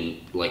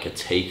a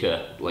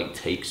taker, like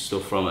take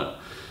stuff from it,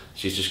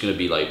 she's just gonna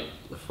be like,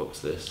 the fuck's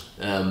this?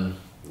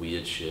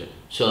 Weird shit.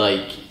 So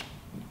like,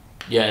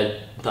 yeah,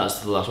 that's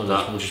the last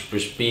one.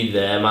 Just be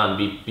there, man.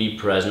 Be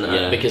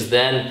present, because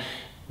then,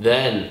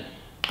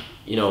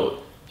 you know,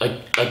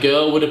 a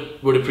girl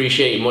would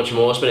appreciate much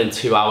more spending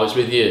 2 hours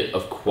with you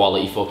of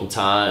quality fucking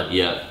time.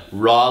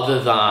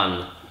 Rather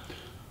than,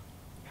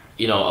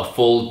 you know, a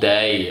full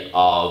day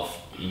of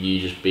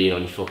you just being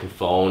on your fucking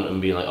phone and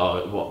being like,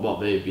 oh, what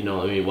babe, you know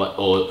what I mean?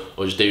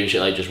 Or just doing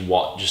shit like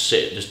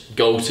just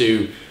go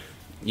to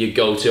your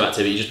go-to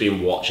activity just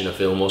being watching a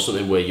film or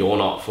something where you're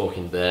not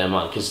fucking there,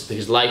 man.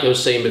 Because like I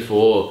was saying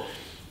before,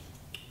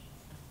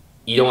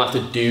 you don't have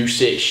to do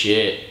sick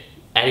shit.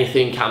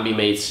 Anything can be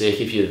made sick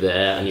if you're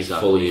there and you're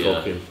fully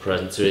fucking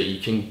present to it.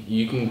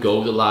 You can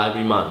go to the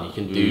library, man. You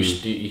can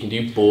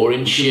do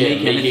boring shit.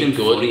 Make anything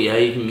good. funny, yeah.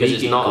 You can because make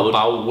it's it not good.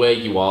 about where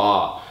you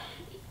are.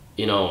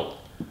 You know,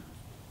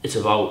 it's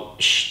about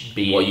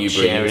being what you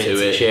bring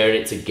to it.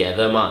 Sharing it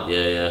together, man.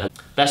 Yeah.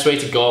 Best way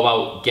to go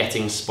about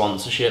getting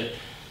sponsorship.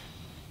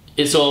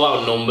 It's all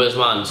about numbers,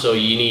 man. So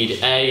you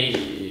need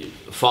A,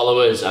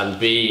 followers, and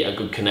B, a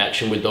good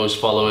connection with those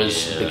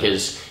followers,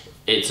 because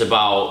it's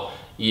about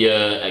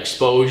your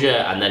exposure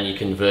and then your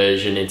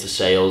conversion into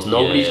sales.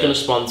 Nobody's gonna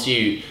sponsor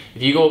you.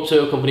 If you go up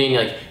to a company and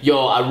you're like,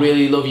 yo, I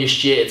really love your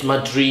shit, it's my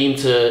dream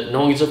to... No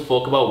one gives a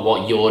fuck about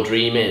what your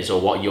dream is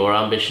or what your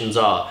ambitions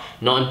are.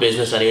 Not in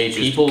business anyway. Just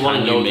people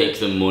want to know make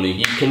them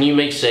money. Can you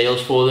make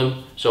sales for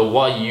them? So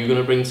what are you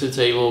gonna bring to the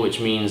table? Which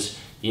means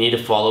you need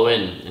a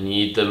following and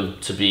you need them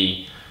to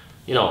be,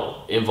 you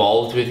know,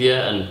 involved with you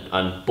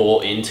and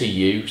bought into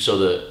you, so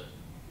that,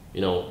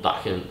 you know,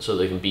 so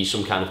there can be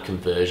some kind of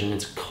conversion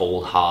into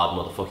cold hard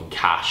motherfucking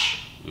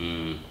cash.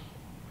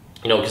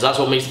 You know, because that's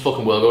what makes the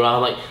fucking world go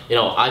round. Like, you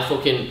know,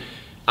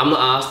 I'm not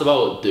asked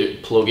about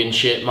plug-in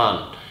shit,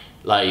 man.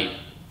 Like,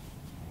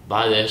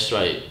 buy this,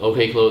 right?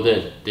 OK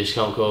Clothing,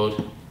 discount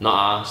code,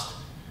 not asked.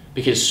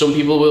 Because some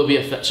people will be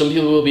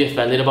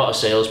offended about a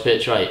sales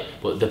pitch, right?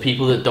 But the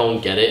people that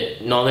don't get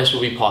it, none of this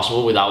will be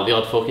possible without the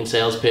odd fucking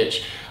sales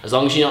pitch. As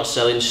long as you're not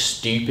selling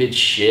stupid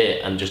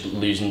shit and just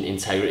losing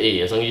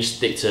integrity, as long as you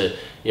stick to,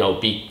 you know,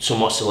 be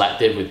somewhat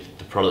selective with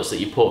the products that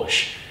you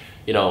push,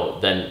 you know,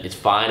 then it's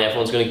fine.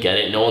 Everyone's gonna get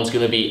it. No one's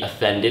gonna be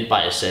offended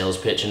by a sales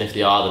pitch, and if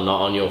they are, they're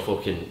not on your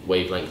fucking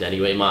wavelength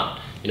anyway, man.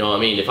 You know what I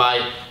mean? If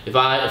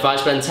I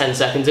spend 10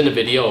 seconds in a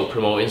video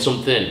promoting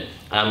something and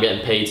I'm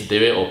getting paid to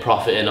do it or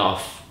profiting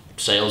off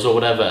sales or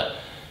whatever,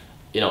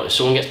 you know, if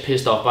someone gets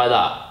pissed off by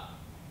that,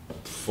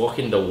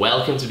 fucking they're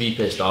welcome to be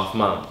pissed off,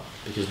 man.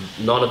 Because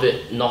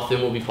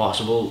nothing will be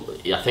possible.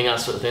 I think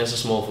that's a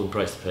small fucking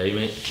price to pay,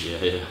 mate.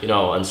 Yeah. You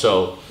know, and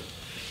so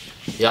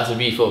you have to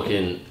be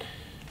fucking.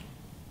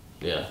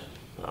 Yeah,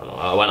 I don't know.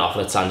 I went off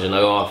on a tangent. I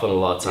go off on a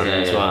lot of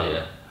tangents, man.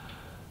 Yeah.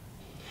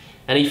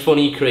 Any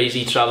funny,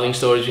 crazy travelling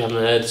stories you haven't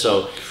heard?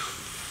 So,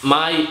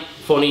 my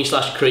funny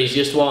 /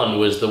 craziest one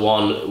was the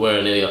one where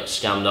I nearly got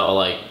scammed out of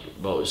like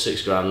about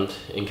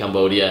 $6,000 in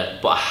Cambodia.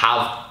 But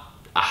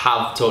I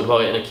have talked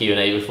about it in a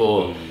Q&A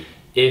before.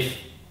 If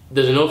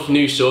there's enough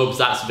new subs,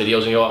 that's the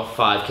video's gonna go up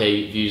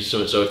 5k views or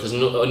something. So if there's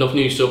enough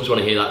new subs want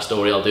to hear that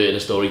story, I'll do it in a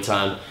story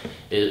time.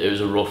 It was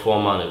a rough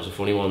one, man. It was a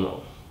funny one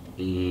though.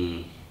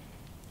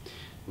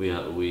 We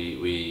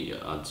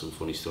had some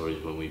funny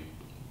stories when we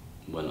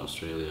went to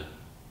Australia.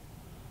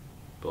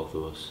 Both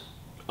of us.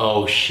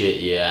 Oh shit,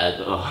 yeah.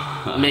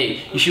 Oh.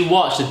 Mate, you should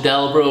watch the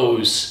Del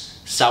Bros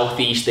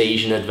Southeast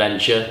Asian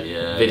Adventure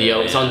video.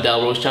 It's on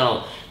Del Bros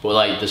channel. But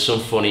like, there's some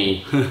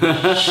funny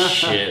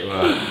shit,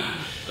 man.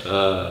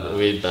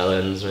 Weird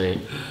bellends, mate.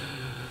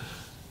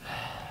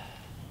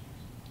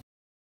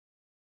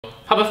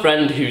 Have a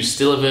friend who's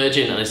still a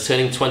virgin and is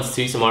turning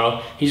 22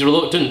 tomorrow. He's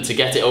reluctant to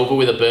get it over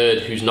with a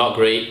bird who's not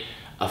great.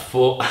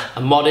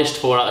 A modest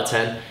 4 out of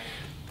 10.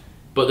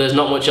 But there's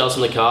not much else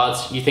on the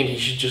cards. You think he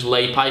should just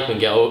lay pipe and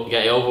get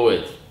it over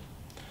with?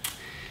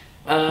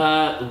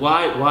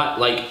 Why?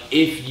 Like,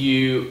 if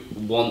you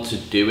want to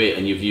do it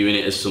and you're viewing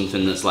it as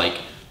something that's like,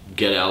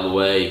 get it out of the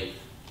way,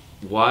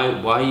 why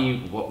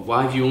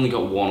have you only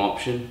got one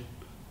option?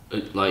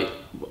 Like,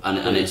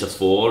 and it's a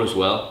 4 as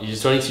well.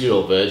 He's a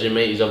 22-year-old virgin,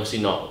 mate. He's obviously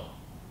not.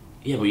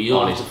 Yeah, but you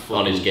don't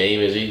on his game,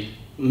 is he?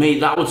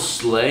 Mate, that would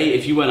slay.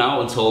 If you went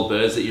out and told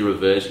birds that you're a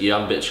virgin, you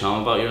have a bit of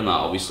charm about you and that,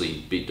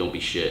 obviously, don't be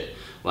shit.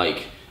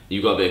 Like,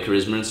 you got a bit of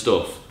charisma and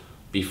stuff,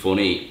 be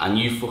funny, and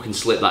you fucking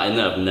slip that in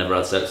there. I've never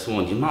had sex with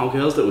someone. The amount of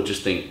girls that would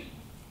just think,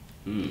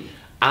 I'm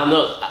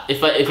not.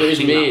 If it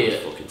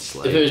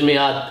was me,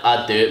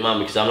 I'd do it, man,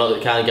 because I'm not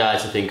the kind of guy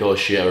to think, oh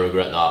shit, I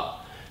regret that.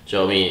 Do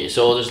you know what I mean? It's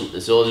all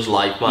just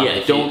life, man.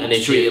 Yeah, don't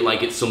treat it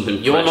like it's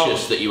something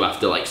precious that you have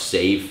to like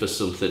save for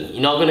something.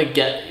 You're not gonna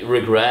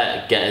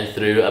regret getting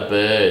through a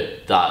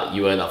bird that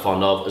you weren't that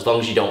fond of, as long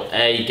as you don't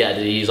A, get a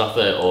disease off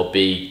it, or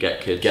B,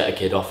 get a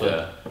kid off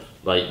it.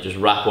 Like, just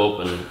wrap up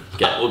and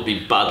get. That would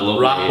be bad luck.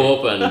 Wrap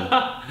up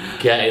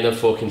and get in the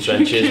fucking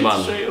trenches,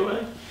 man. Straight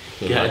away.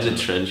 Get in the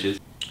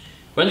trenches.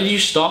 When did you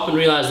stop and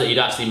realise that you'd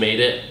actually made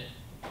it?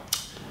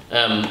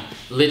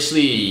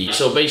 Literally,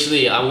 so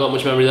basically, I haven't got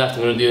much memory left.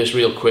 I'm going to do this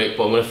real quick,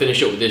 but I'm going to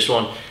finish up with this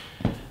one.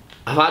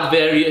 I've had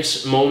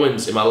various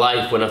moments in my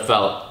life when I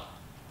felt,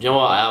 you know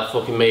what, I have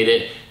fucking made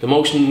it. The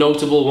most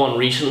notable one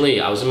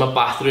recently, I was in my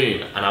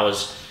bathroom and I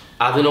was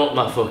adding up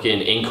my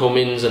fucking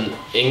incomings and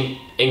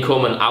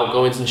income and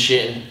outgoings and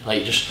shit, and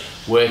like just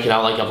working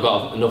out like I've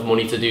got enough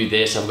money to do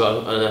this. And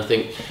I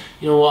think,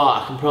 you know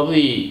what, I can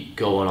probably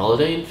go on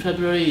holiday in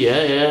February.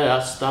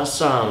 Yeah, that's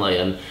sound like,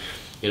 and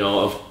you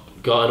know, I've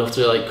got enough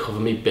to like cover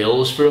me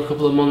bills for a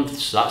couple of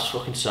months. That's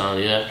fucking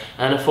sound, yeah.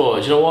 And I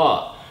thought, you know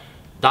what,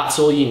 that's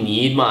all you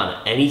need,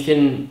 man.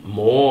 Anything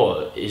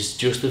more is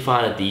just the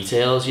finer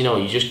details, you know.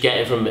 You're just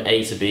getting from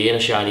A to B in a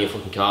shinier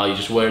fucking car, you're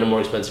just wearing a more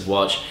expensive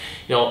watch,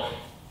 you know.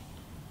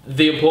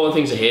 The important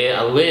things are here.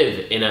 I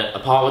live in an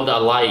apartment that I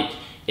like,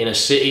 in a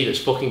city that's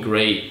fucking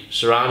great,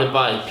 surrounded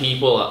by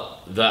people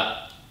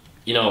that,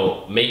 you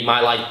know, make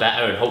my life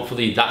better, and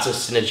hopefully that's a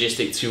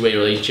synergistic two-way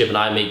relationship, and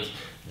I make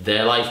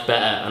their life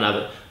better, and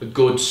have a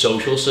good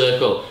social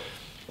circle.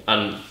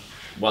 And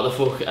what the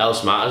fuck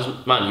else matters,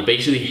 man? You're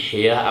basically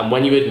here, and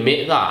when you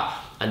admit that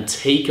and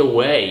take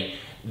away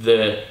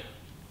the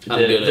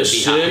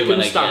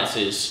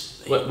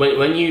circumstances,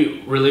 when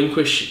you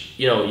relinquish,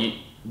 you know,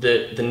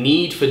 the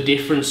need for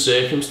different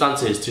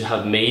circumstances to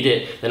have made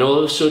it, then all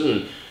of a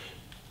sudden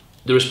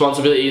the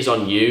responsibility is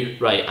on you,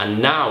 right?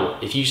 And now,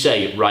 if you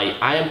say, right,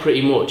 I am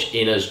pretty much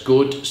in as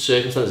good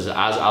circumstances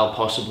as I'll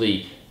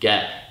possibly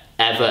get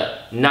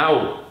ever.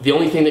 Now, the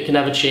only thing that can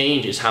ever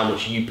change is how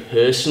much you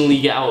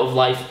personally get out of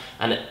life,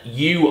 and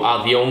you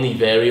are the only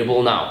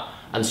variable now.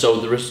 And so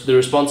the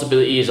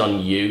responsibility is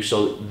on you.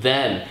 So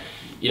then,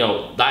 you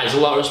know, that is a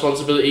lot of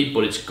responsibility,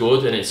 but it's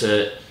good, and it's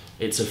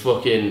a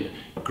fucking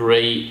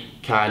great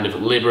kind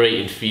of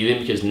liberating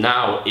feeling, because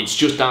now it's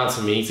just down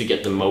to me to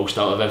get the most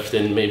out of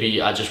everything. Maybe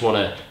I just want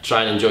to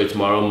try and enjoy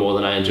tomorrow more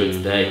than I enjoyed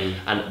today,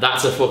 and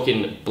that's a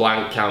fucking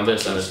blank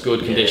canvas and as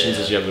good conditions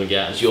as you're ever gonna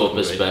get. It's your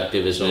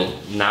perspective, isn't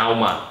it? Now,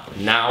 man,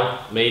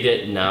 now, made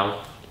it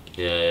now.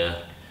 Yeah.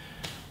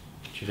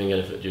 Do you think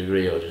anything? Do you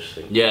agree, or just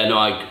think? Yeah, no,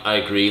 I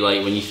agree.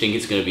 Like, when you think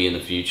it's going to be in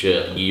the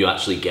future, you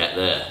actually get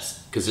there.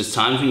 Because there's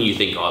times when you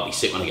think, oh, I'll be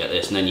sick when I get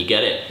this, and then you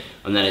get it,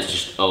 and then it's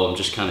just, oh, I'm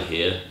just kind of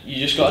here. You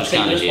just got to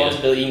take the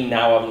responsibility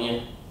now, haven't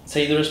you?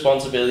 Take the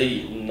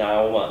responsibility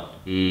now,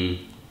 man.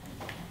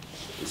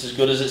 It's as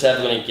good as it's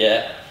ever going to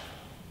get.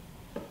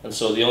 And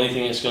so the only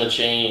thing that's going to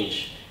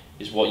change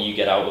is what you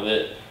get out of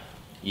it.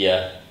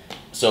 Yeah.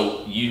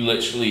 So you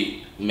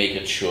literally make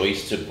a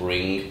choice to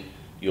bring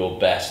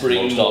your best,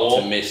 most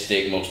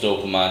optimistic, most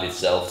open-minded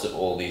self to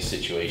all these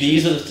situations.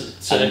 These are the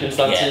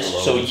circumstances,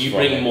 so you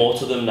bring more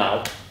to them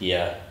now.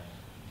 Yeah.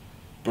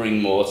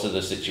 Bring more to the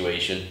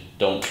situation.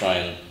 Don't try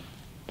and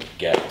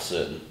get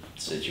certain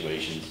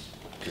situations,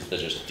 because they're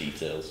just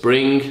details.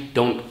 Bring,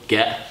 don't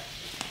get.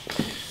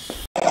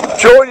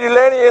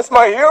 Delaney is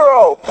my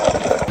hero!